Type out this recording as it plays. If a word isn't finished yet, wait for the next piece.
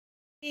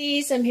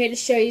I'm here to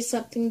show you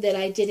something that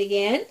I did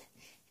again,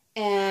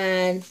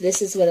 and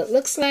this is what it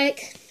looks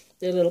like.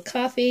 The little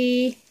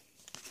coffee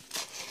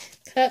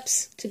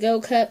cups, to-go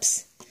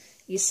cups.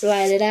 You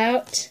slide it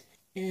out,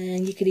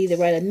 and you could either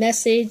write a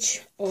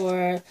message,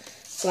 or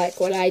like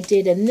what I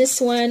did in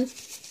this one,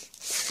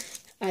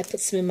 I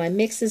put some in my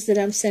mixes that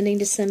I'm sending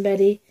to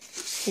somebody,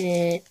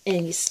 and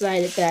you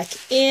slide it back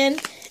in,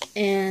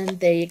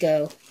 and there you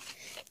go.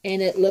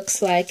 And it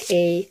looks like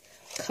a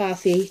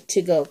coffee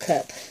to-go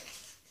cup.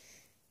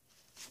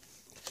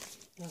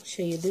 I'll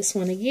show you this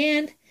one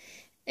again.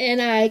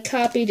 And I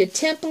copied a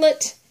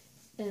template,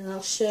 and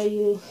I'll show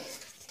you.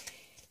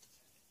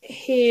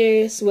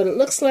 Here's what it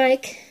looks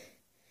like.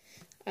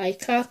 I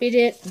copied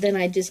it, then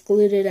I just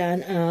glued it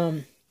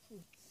on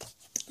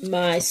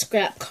my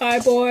scrap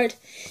cardboard,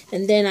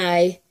 and then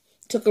I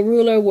took a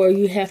ruler where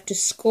you have to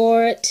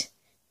score it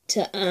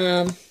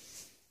to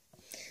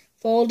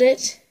fold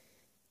it.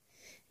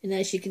 And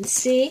as you can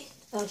see,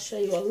 I'll show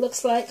you what it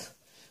looks like.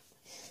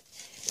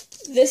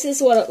 This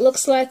is what it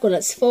looks like when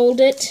it's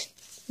folded.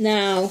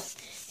 Now,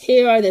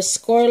 here are the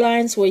score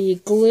lines where you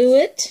glue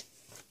it.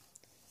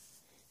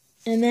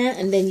 And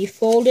then you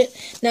fold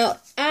it. Now,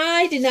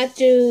 I did not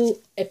do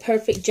a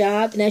perfect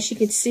job. And as you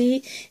can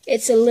see,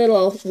 it's a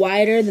little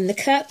wider than the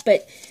cup.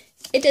 But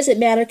it doesn't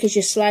matter because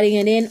you're sliding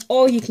it in,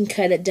 or you can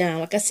cut it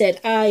down. Like I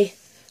said, I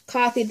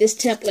copied this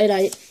template.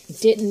 I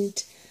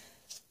didn't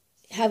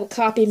have a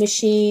copy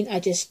machine.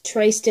 I just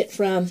traced it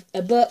from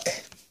a book.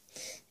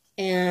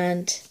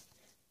 And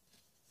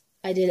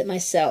I did it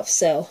myself.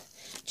 So,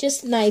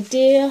 just an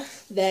idea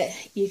that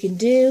you can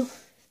do.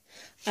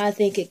 I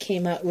think it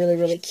came out really,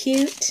 really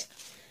cute.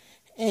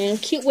 And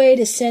a cute way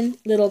to send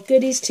little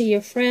goodies to your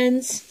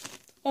friends.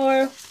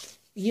 Or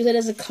use it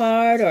as a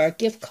card or a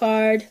gift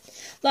card.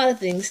 A lot of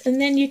things.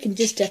 And then you can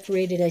just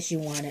decorate it as you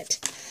want it.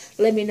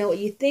 Let me know what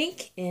you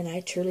think, and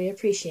I truly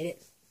appreciate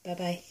it.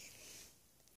 Bye-bye.